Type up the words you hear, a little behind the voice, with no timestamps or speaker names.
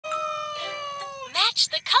Match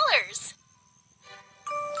the colors.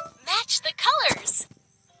 Match the colors.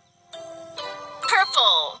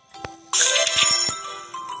 Purple.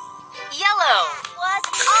 Yellow. Was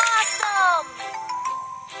awesome!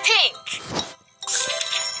 Pink.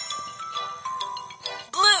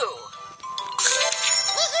 Blue.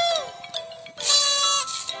 Woohoo!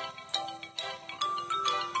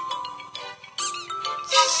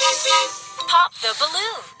 Pop the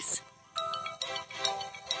balloons.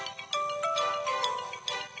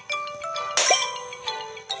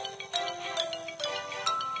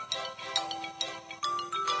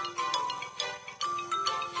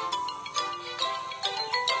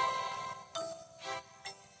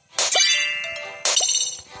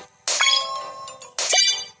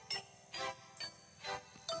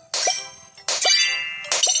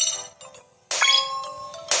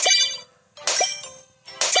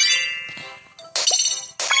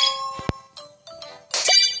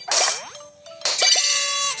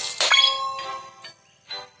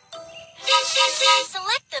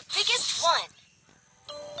 Select the biggest one.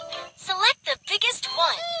 Select the biggest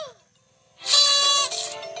one.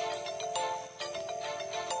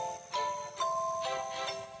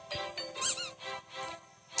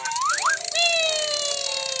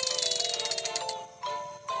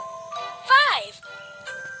 Five.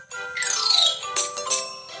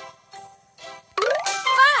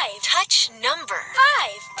 Five. Touch number.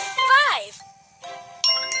 Five. Five.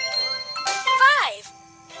 Five.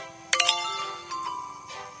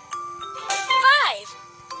 Five.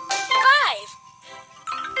 Five.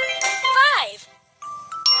 Five.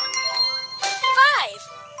 Five.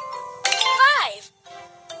 Five.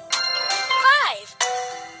 Five.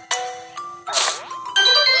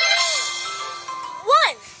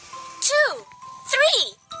 1, 2,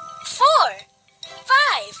 3, 4,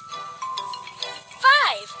 5.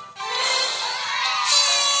 5.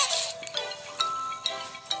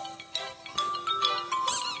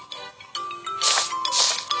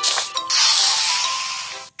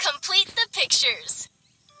 Complete the pictures.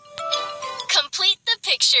 Complete the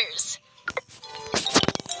pictures.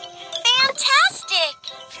 Fantastic!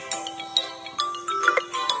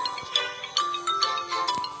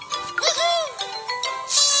 Woohoo!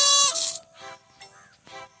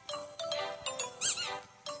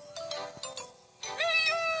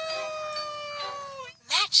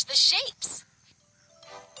 Match the shapes.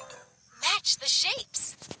 Match the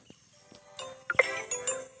shapes.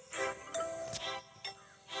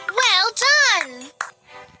 Well done!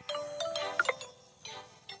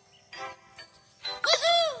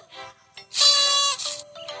 Woohoo!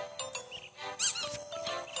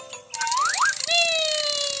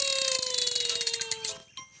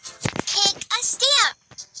 Take a stamp.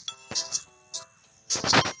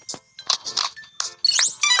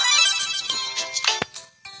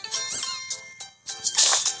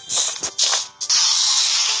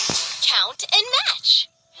 Count and match.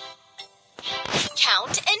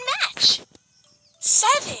 Count and match.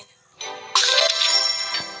 7.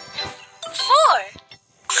 4.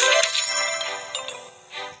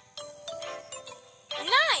 9.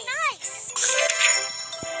 Nice!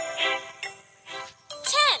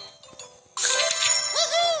 10.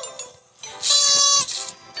 Woohoo!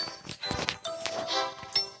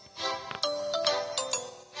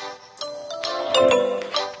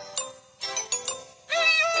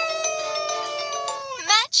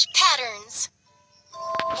 Match patterns.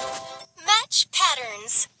 Match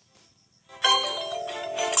patterns.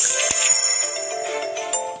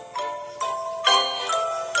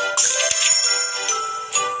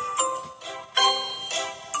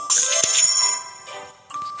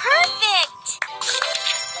 Perfect!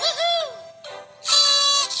 Woohoo!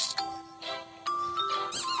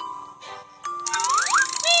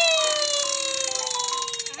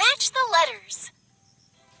 Match the letters.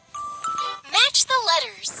 Match the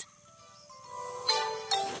letters.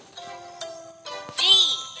 D.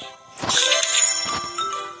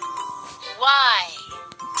 Y.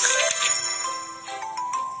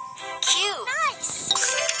 Q. Nice!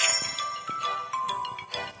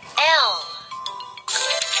 L.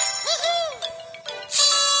 Woohoo!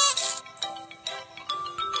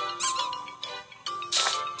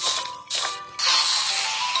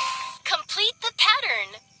 Complete the pattern.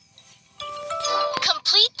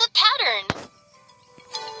 Complete the pattern.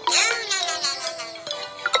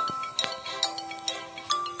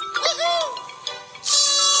 Woohoo!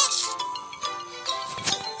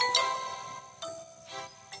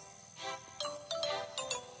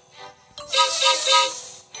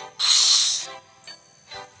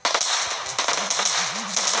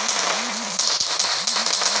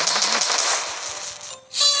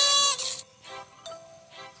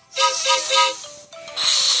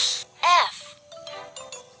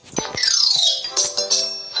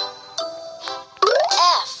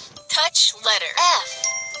 letter F.